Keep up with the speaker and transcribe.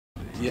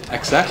Yeah,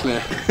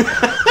 exactly.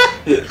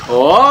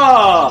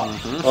 Oh!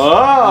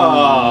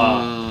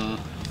 Oh!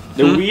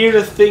 The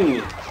weirdest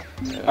thing.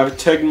 I've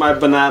tugged my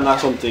banana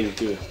something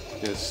too.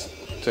 Yes,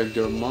 tugged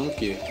your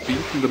monkey,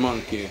 beaten the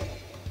monkey,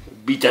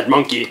 Beat that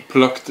monkey.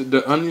 plucked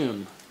the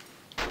onion,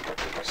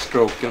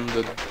 stroking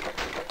the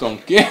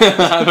donkey.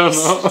 I don't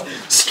know.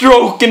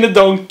 Stroking the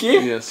donkey.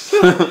 Yes.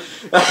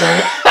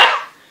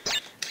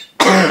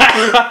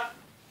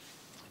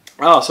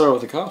 Oh, sorry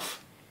about the cough.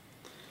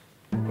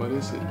 What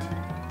is it?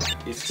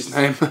 It's Its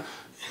name.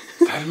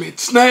 Tell me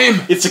its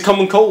name. It's a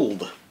common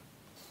cold.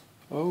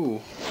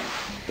 Oh,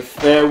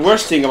 The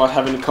worst thing about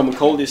having a common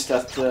cold is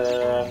that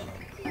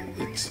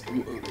it's.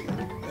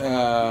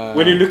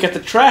 when you look at the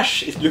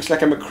trash, it looks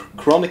like I'm a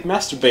chronic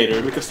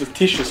masturbator because the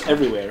tissues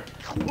everywhere.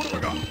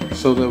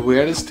 So the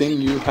weirdest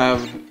thing you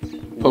have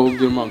told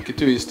your monkey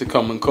to is the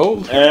common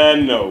cold?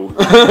 No.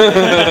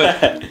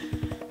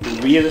 The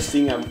weirdest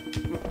thing I'm...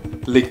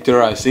 Licked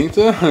your icing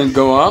to and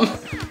go on.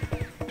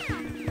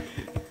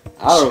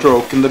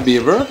 Stroking the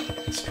beaver.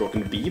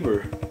 Stroking the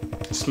beaver.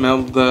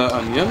 Smelled the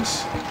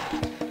onions.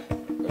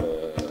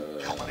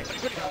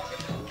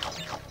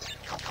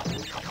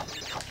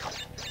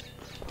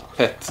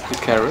 Pet the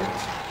carrot.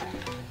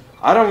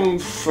 I don't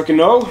fucking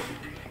know.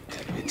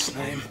 Tell me its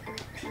name.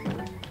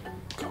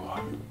 Go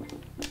on.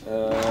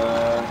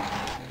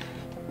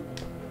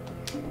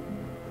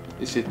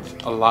 Is it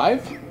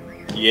alive?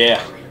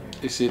 Yeah.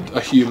 Is it a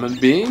human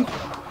being?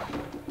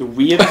 The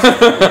weirdest...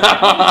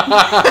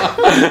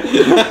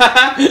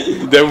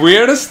 The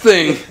weirdest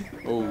thing!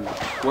 Oh,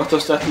 What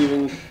does that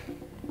even...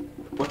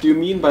 What do you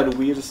mean by the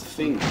weirdest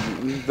thing?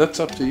 that's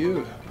up to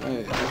you,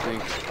 I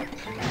think.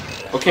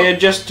 Okay,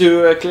 just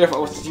to clarify,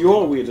 what's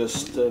your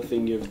weirdest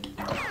thing you've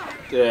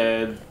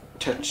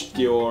touched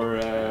your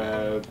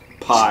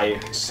pie?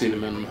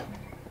 Cinnamon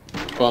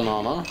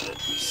banana.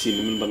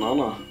 Cinnamon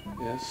banana.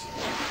 Yes.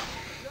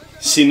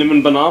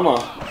 Cinnamon banana.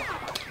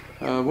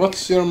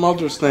 What's your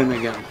mother's name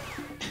again?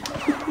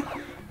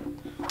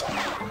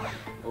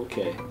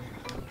 Okay.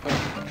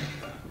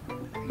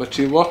 But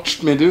she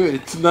watched me do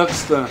it.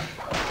 That's the...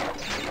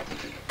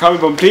 Come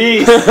on,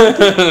 please!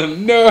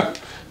 No!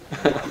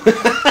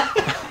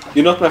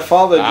 You're not my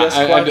father, just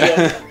quite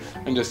yet.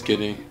 I'm just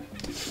kidding.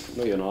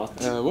 No, you're not.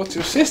 What's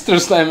your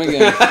sister's name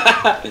again?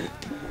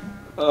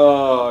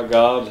 Oh,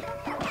 God.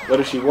 What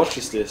if she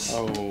watches this?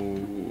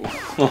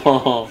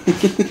 Oh.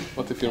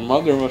 What if your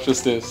mother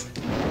watches this?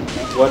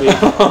 What if...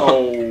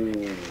 Oh...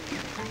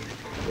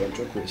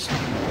 Venture quiz.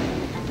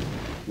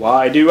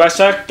 Why do I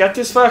suck at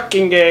this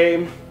fucking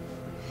game?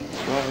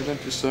 Why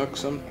don't you suck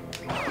some?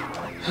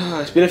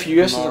 It's been a few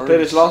years since I played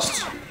it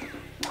last.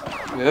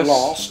 Yes,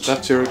 Lost.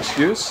 that's your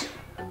excuse?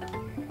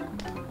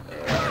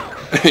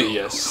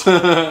 Yes,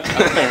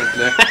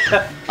 apparently.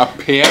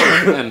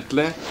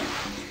 Apparently.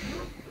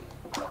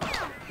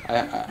 I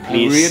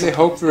really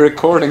hope we're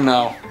recording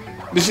now.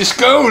 This is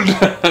gold!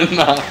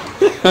 No.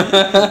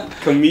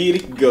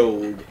 Comedic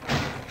gold.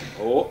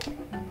 Oh.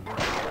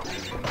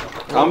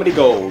 Comedy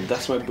gold,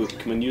 that's my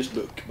book, my newest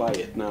book. Buy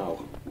it now.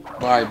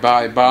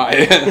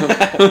 Bye.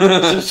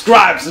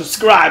 Subscribe,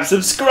 subscribe,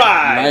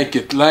 subscribe!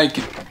 Like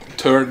it.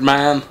 Turd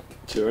man.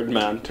 Turd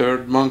man.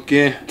 Turd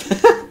monkey.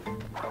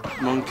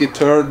 Monkey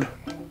turd.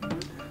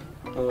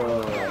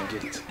 Oh,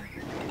 shit.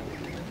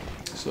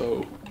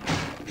 So,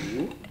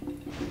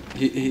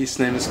 his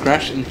name is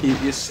Crash and he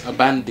is a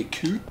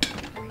Bandicoot.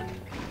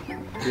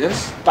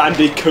 Yes?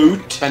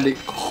 Bandicoot.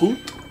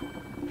 Bandicoot?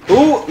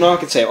 Oh, no, I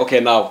can say, okay,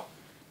 now.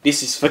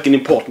 This is fucking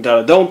important,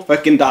 don't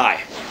fucking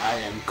die. I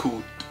am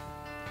Coot.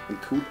 I'm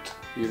Coot.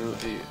 You know,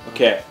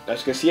 Okay, as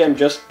you can see, I'm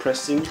just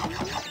pressing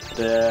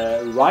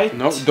the right.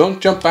 No, don't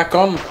jump back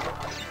on.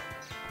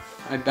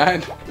 I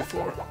died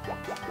before.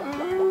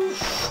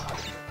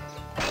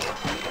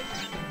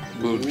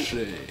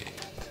 Bullshit.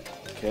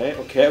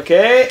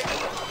 Okay.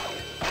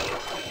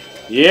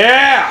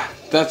 Yeah!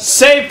 That's...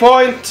 Save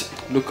point!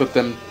 Look at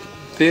them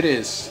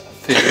titties.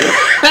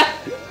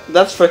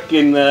 That's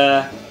fucking...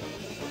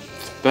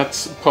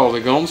 That's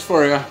polygons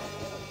for you. Oh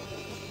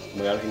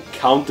my God, I can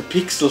count the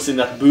pixels in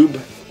that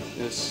boob.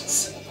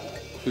 Yes.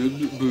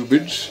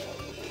 Boobage.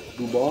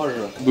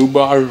 Boobar.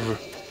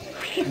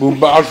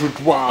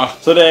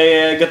 Boobarge. So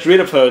they got rid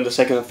of her in the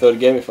second and third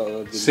game if I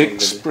didn't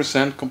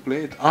 6%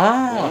 complete.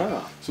 Ah!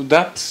 Yeah. So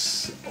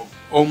that's...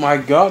 Oh my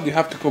God, you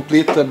have to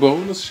complete the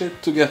bonus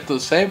shit to get the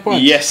save point?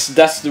 Yes,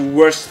 that's the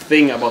worst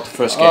thing about the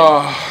first game.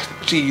 Oh,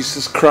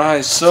 Jesus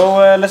Christ. So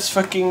let's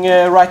fucking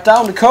write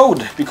down the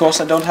code,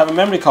 because I don't have a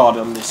memory card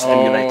on this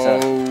emulator.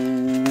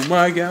 Oh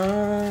my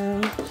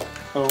God.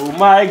 Oh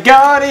my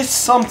God, it's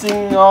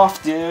something of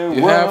the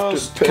You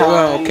worst have to... kind.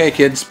 Well, okay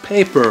kids,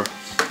 paper.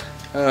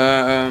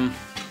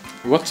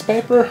 What's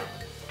paper?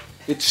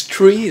 It's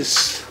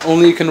trees.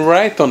 Only you can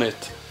write on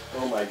it.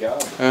 Oh my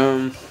God.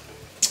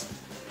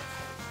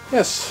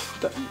 Yes,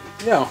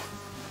 yeah.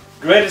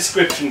 Great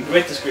description,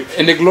 great description.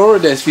 In the glory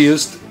days we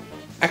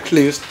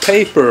actually used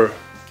paper,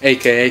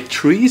 aka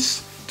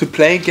trees, to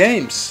play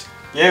games.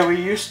 Yeah,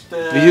 we used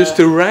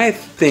to write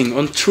thing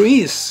on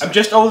trees. I'm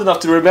just old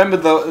enough to remember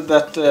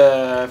that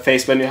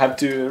phase when you have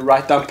to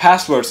write down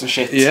passwords and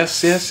shit.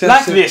 Yes.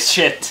 Like this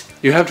shit.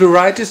 You have to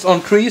write it on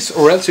trees,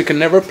 or else you can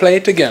never play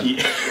it again.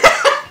 Yeah.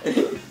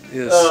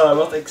 Yes.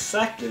 Not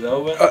exactly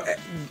though, but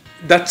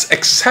that's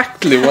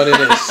exactly what it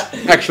is.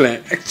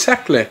 Actually,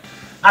 exactly.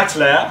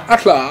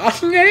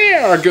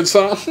 Yeah, good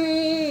son.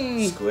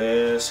 Square,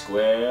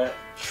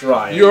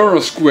 triangle. You're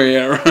a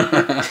square.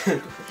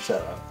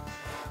 Shut up.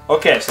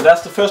 Okay, so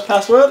that's the first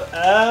password,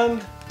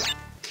 and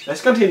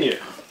let's continue.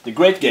 The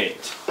Great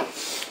Gate.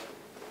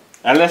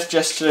 And let's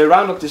just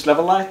round up this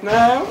level right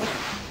now,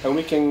 and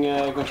we can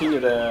continue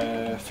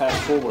the fast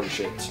forward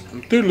shit.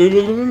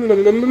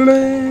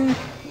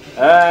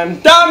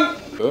 And done!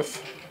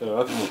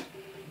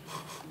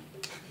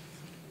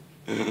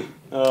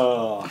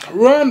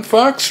 Run,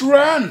 Fox,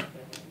 run!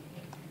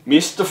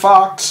 Mr.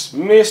 Fox,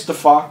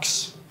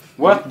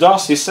 what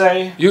does he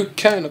say? You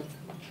cannot.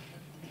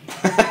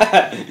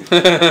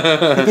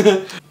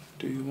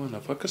 Do you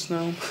wanna fuck us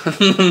now?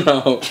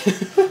 No.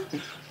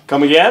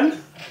 Come again?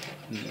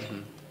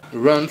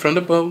 Run from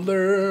the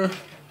boulder.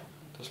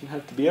 Doesn't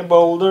have to be a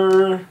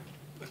boulder.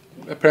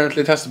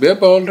 Apparently it has to be a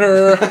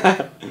boulder.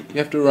 You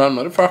have to run,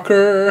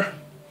 motherfucker.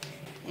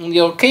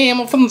 You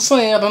came from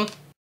seven.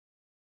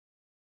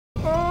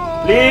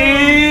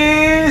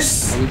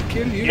 Please! I will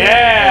kill you.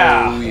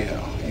 Yeah! Oh yeah.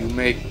 You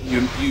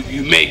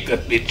make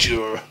that bitch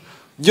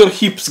your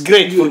hips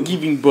great for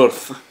giving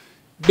birth.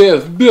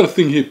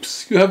 Birthing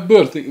hips. You have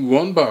birthing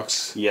 1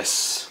 box.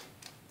 Yes.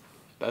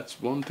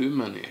 That's one too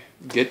many.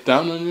 Get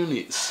down on your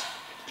knees.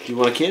 Do you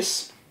want a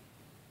kiss?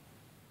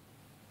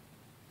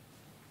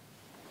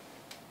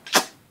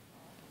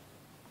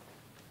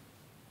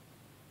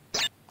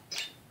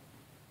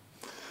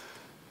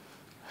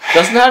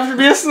 Doesn't have to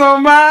be a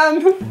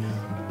snowman. Do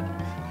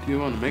you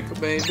want to make a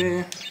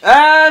baby?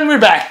 And we're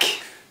back.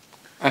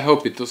 I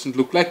hope it doesn't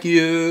look like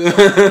you.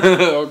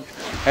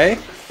 Hey?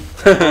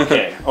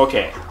 Okay.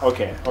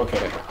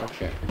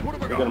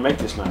 We're gonna make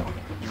this now.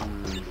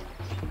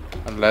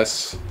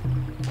 Unless.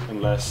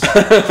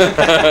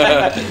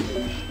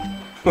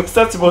 What's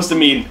that supposed to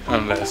mean?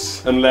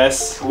 Unless.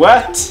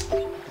 What?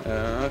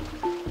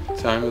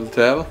 Time will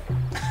tell.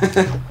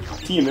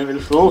 Time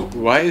will show.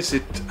 Why is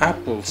it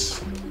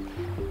apples?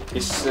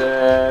 It's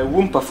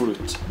Wumpa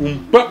fruit.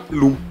 Oompa,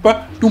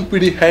 loompa,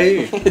 dumpity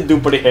hey.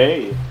 Dumpity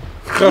hey.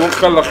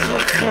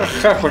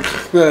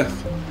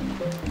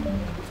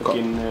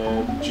 Fucking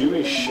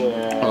Jewish.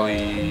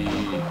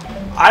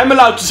 I'm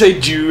allowed to say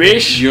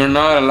Jewish. You're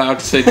not allowed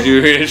to say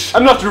Jewish.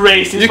 I'm not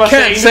racist. You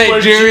can't say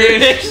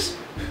Jewish.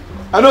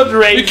 I'm not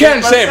racist. You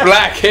can't say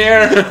black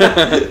hair.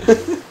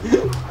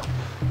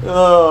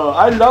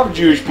 I love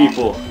Jewish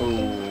people.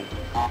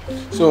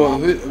 So,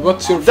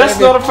 what's your favorite? That's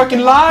not a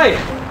fucking lie.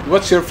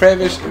 What's your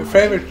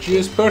favorite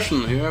Jewish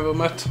person you ever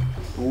met?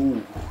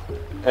 Ooh.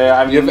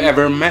 You've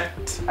ever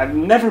met? I've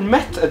never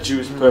met a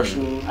Jewish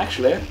person,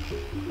 actually.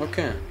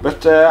 Okay.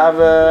 But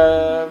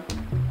I've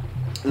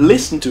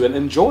listened to and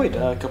enjoyed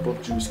a couple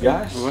of Jewish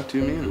guys. What do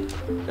you mean?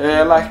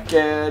 Like,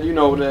 you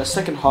know, the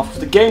second half of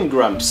the Game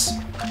Grumps.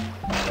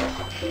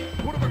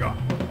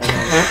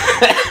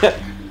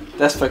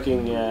 That's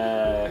fucking...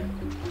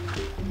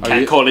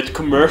 can't call it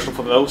commercial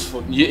for those.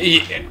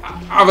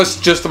 I was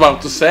just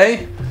about to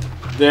say.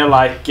 They're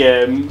like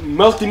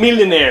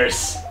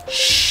multi-millionaires.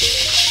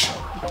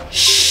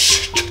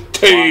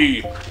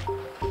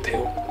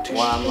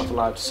 Well, I'm not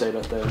allowed to say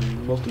that they're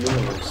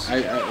multi-millionaires.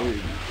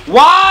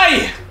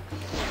 Why?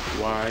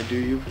 Why do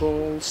you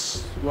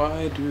balls?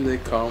 Why do they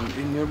come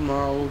in your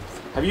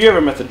mouth? Have you ever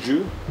met a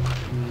Jew?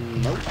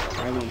 No,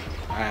 I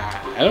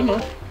don't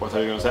know. What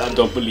are you gonna say? I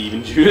don't believe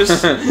in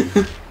Jews.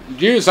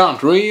 Jews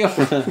aren't real.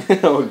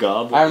 Oh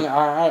God.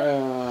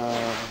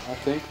 I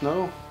think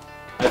no.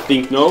 I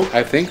think no.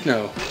 I think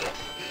no.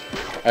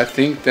 I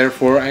think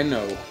therefore I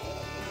know.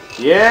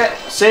 Yeah,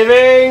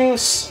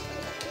 savings.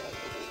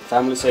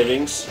 Family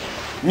savings.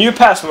 New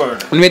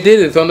password. And we did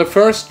it on the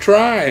first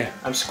try.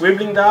 I'm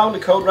scribbling down the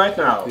code right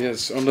now.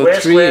 Yes, on the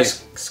tree.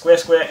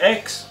 Square,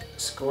 X.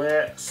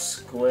 Square,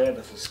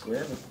 that's a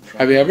square.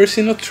 Have you ever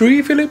seen a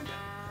tree, Philip?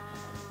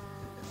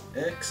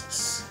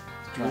 X,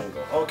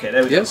 triangle. Okay,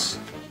 there we go. Yes.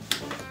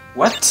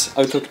 What?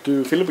 I talked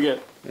to Philip again.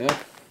 Yeah.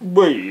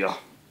 Boy.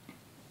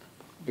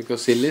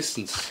 Because he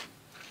listens.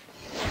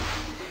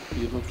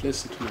 You don't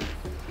listen to me.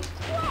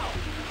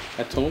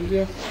 I told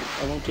you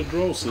I wanted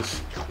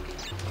roses.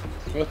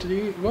 What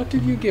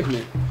did you give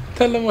me?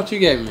 Tell them what you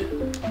gave me.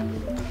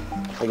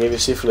 I gave you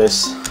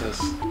syphilis. Yes.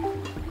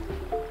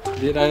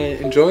 Did I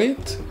enjoy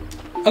it?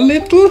 A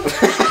little?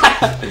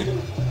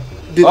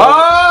 Did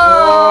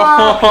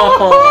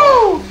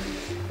oh!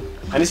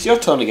 And it's your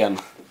turn again.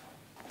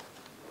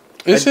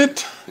 Is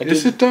it?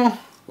 Is it though?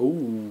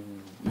 Ooh.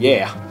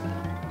 Yeah.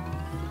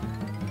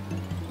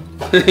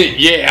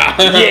 Yeah.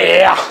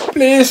 Yeah.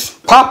 Please.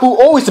 Papu.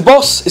 Oh, it's the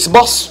boss. It's the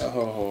boss.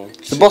 Oh.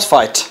 It's the boss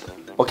fight.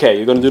 Okay,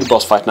 you're gonna do the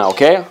boss fight now,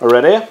 okay? Are you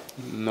ready?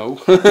 No.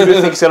 Who do you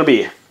think it's gonna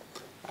be?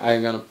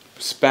 I'm gonna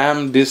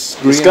spam this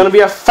green. It's gonna be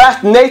a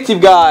fat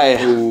native guy.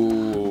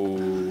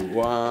 Ooh.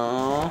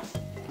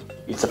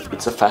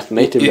 It's a fat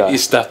native guy.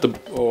 Is that the...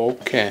 Oh,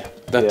 okay.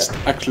 That's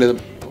actually the...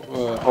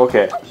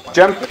 Okay.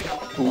 Jump.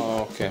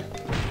 okay.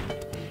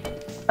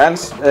 And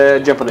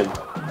jump on him.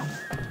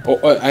 Oh,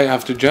 I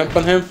have to jump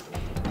on him?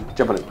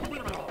 Jump on him.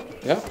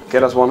 Yeah. Okay,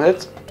 that's one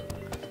hit.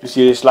 You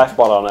see his life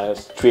bar on it,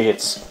 3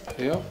 hits.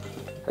 Yeah.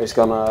 He's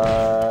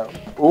gonna...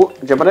 Oh,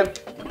 jump on him.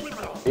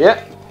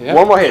 Yeah. Yeah.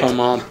 One more hit. Come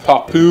on,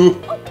 Papu.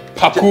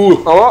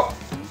 Papu. Oh,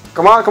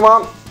 come on, come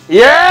on.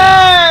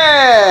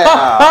 Yeah!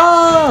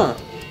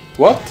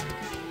 What?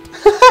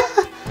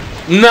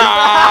 No!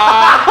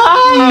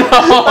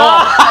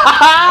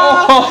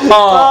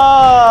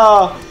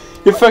 Oh,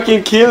 you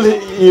fucking killed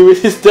him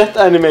with his death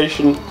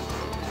animation.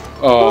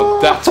 Oh,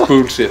 that's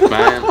bullshit,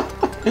 man.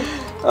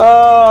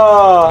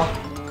 Oh,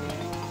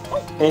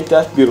 ain't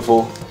that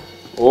beautiful?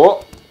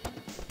 Oh,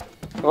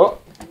 oh,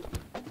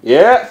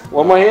 yeah.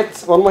 One more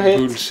hit. One more hit.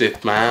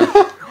 Bullshit, man.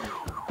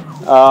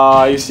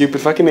 Ah, you stupid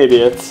fucking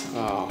idiot.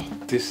 Oh,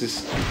 this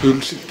is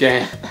bullshit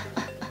game.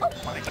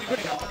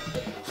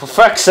 For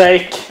fuck's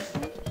sake.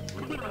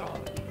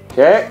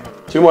 Okay,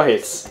 2 more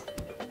hits.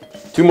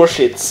 2 more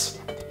shits.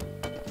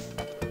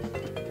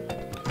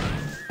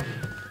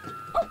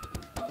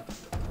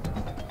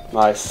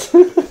 Nice.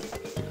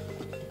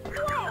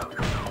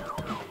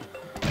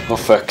 For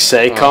fuck's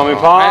sake, Kami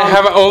Pan. I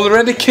have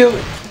already killed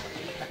it.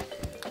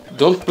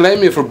 Don't blame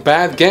me for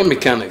bad game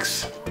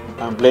mechanics.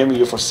 I'm blaming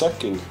you for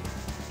sucking.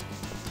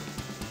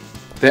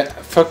 The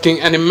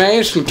fucking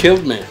animation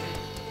killed me.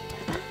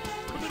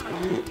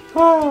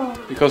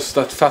 Because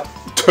that fat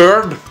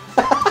turd.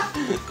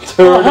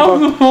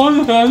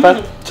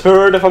 Fat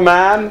turd of a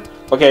man.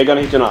 Okay,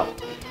 gonna hit you now.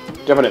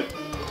 Jump on him.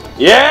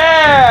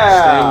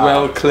 Yeah! Stay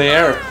well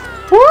clear.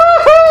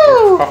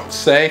 Woohoo! For fuck's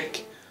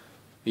sake.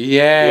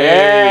 Yay!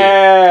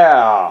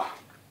 Yeah!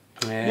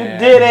 Yeah. You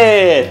did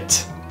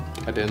it!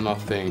 I did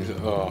nothing.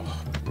 Oh.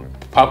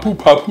 Papu,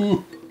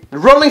 papu. The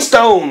Rolling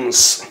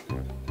Stones.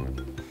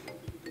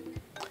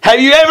 Have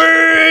you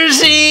ever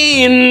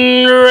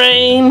seen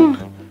rain?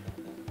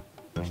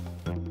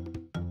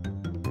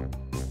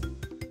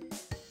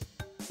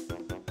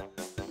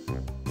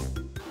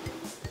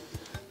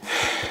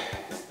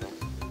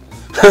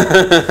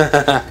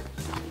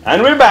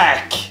 And we're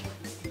back.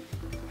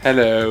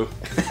 Hello.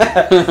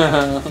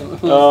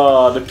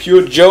 Oh, the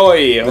pure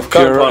joy of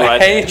Pure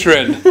right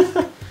hatred.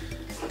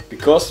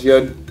 because of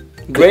your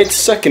great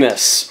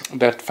suckiness.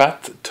 That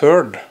fat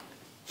turd.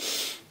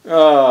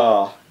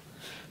 Oh.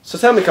 So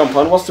tell me,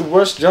 Kampan, what's the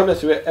worst job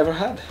that you ever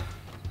had?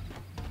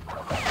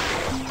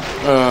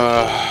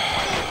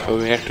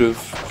 Where to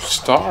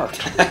start?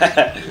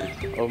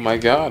 Oh my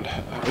god.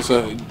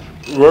 So,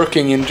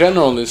 working in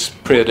general is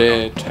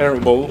pretty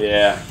terrible.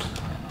 Yeah.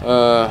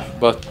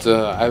 But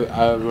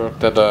I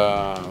worked at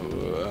a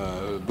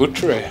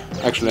butchery,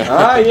 actually.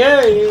 Ah,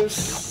 yeah, you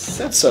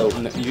said so.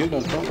 No, you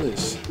don't know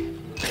this.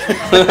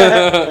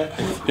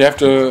 You have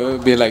to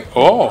be like,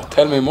 oh,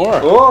 tell me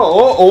more.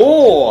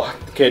 Oh.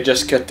 Okay,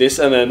 just cut this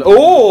and then,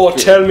 oh,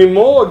 tell me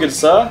more, good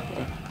sir.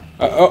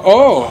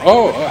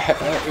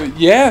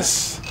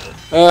 Yes.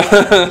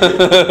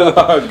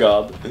 Oh,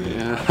 God.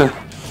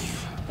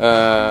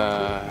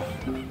 Yeah.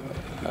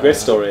 Great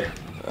story.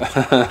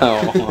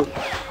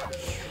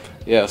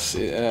 Yes.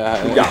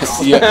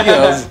 Yes.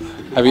 Yes.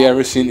 Have you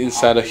ever seen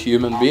inside a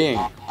human being?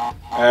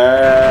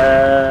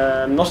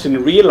 Not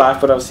in real life,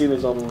 but I've seen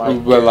it on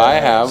like. Well, I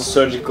have.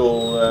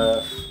 Surgical.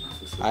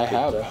 I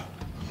have.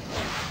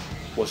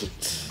 Was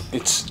it?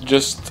 It's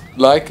just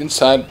like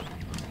inside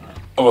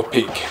of a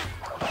pig.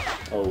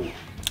 Oh.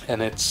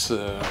 And it's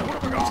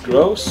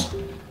Gross.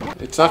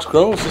 It's not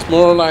gross.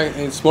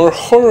 It's more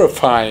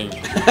horrifying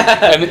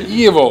and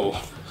evil.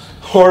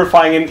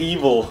 Horrifying and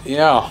evil.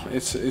 Yeah,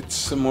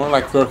 it's more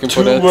like working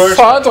Two for the words.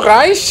 Third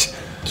Reich.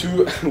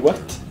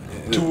 What?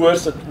 2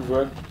 words that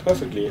work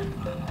perfectly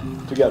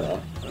together.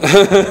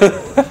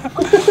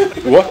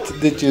 What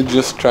did you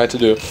just try to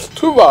do?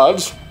 2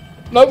 words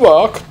that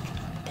work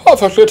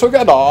perfectly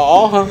together.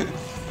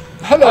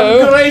 Hello.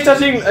 I'm great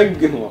at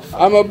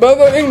I'm a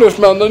better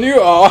Englishman than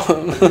you are.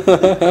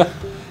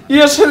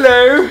 Yes,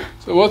 hello.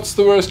 So what's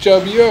the worst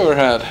job you ever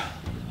had?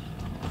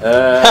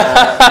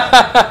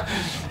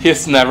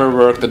 He's never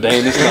worked a day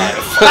in his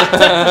life.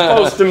 That's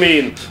supposed to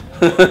mean.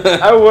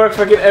 I work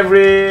fucking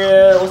every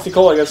what's it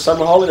called? I got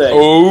summer holiday.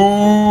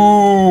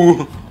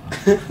 Oh,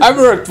 I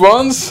worked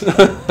once.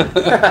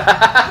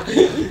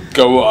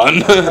 Go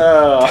on.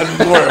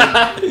 More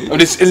of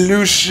this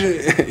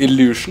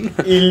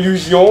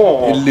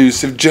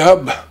illusive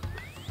job.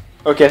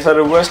 Okay, so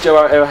the worst job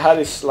I've ever had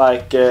is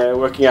like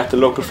working at the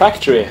local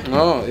factory.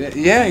 Oh,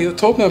 yeah, you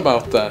told me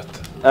about that.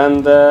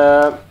 And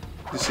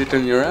you sit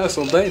on your ass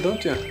all day,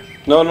 don't you?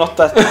 no, not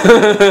that.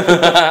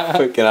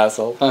 Fucking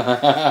asshole.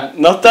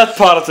 Not that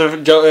part of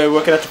the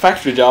working at the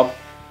factory job.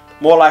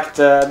 More like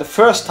the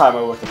first time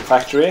I worked at the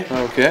factory.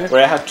 Okay.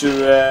 Where I had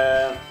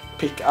to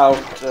pick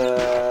out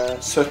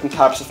certain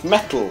types of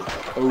metal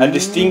and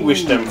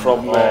distinguish them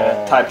from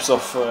types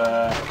of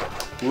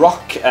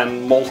rock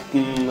and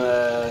molten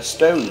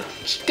stone.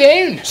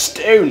 Stone.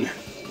 Stone.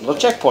 Not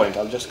checkpoint.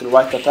 I'm just gonna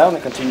write that down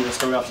and continue the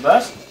story after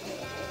that.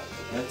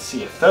 Let's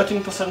see,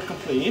 13%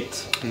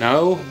 complete.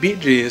 Now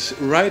BG is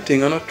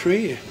writing on a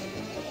tree.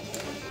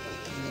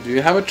 Do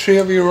you have a tree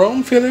of your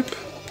own, Philip?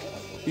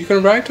 You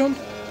can write on?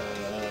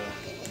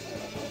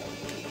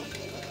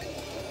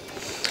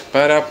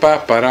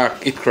 Ba-da-ba-ba-da,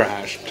 it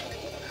crashed.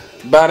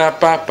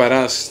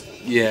 Ba-da-ba-ba-da,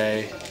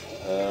 yay.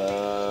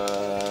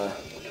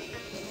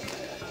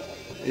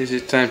 Is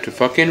it time to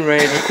fucking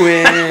rage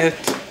quit?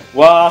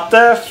 What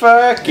the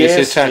fuck Is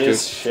is it time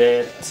this to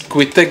shit?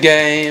 quit the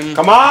game?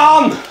 Come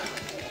on!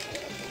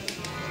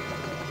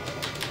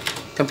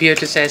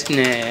 Computer says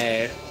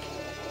no.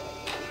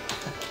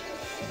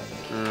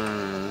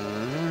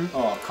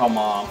 Oh, come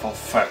on, for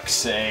fuck's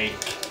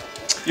sake.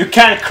 You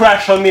can't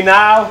crash on me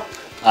now!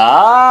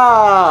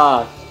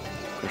 Ah!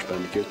 Crash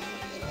Bandicoot.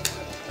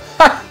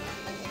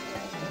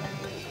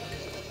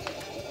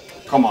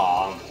 Come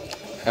on.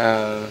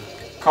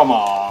 Come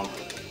on.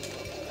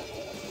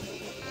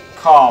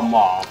 Come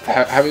on.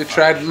 Have you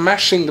tried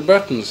mashing the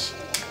buttons?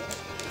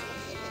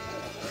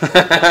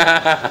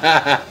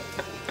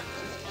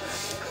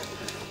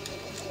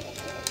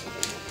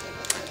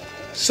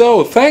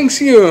 So,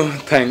 thanks you.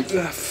 Thanks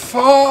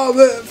for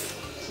the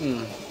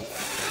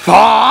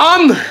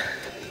Fun!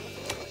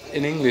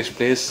 in English,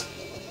 please.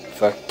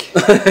 Fuck.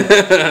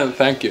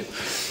 Thank you.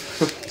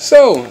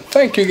 So,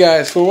 thank you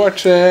guys for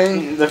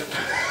watching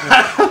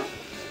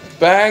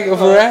Bag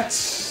of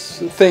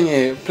Rats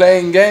thingy,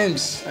 playing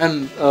games,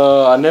 and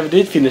I never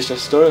did finish that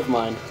story of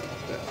mine.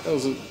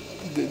 also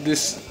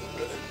this.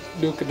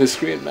 Look at the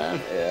screen,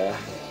 man. Yeah.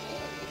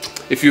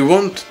 If you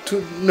want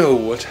to know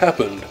what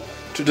happened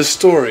to the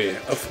story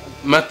of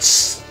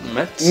Mats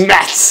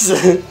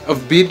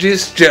of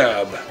BG's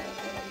job,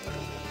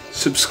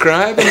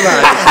 subscribe and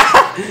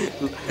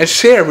like and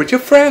share with your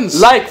friends.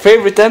 Like,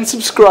 favorite and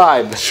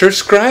subscribe.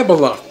 Subscribe a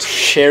lot.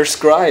 Share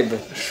scribe.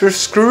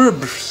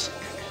 Subscribe.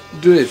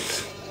 Do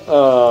it.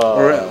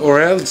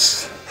 Or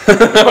else. Okay,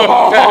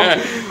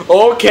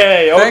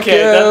 Thank you.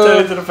 that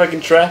turned into the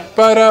fucking trap.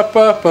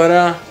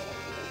 Ba-da-ba-ba-da.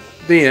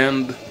 The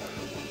end.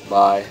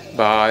 Bye.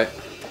 Bye.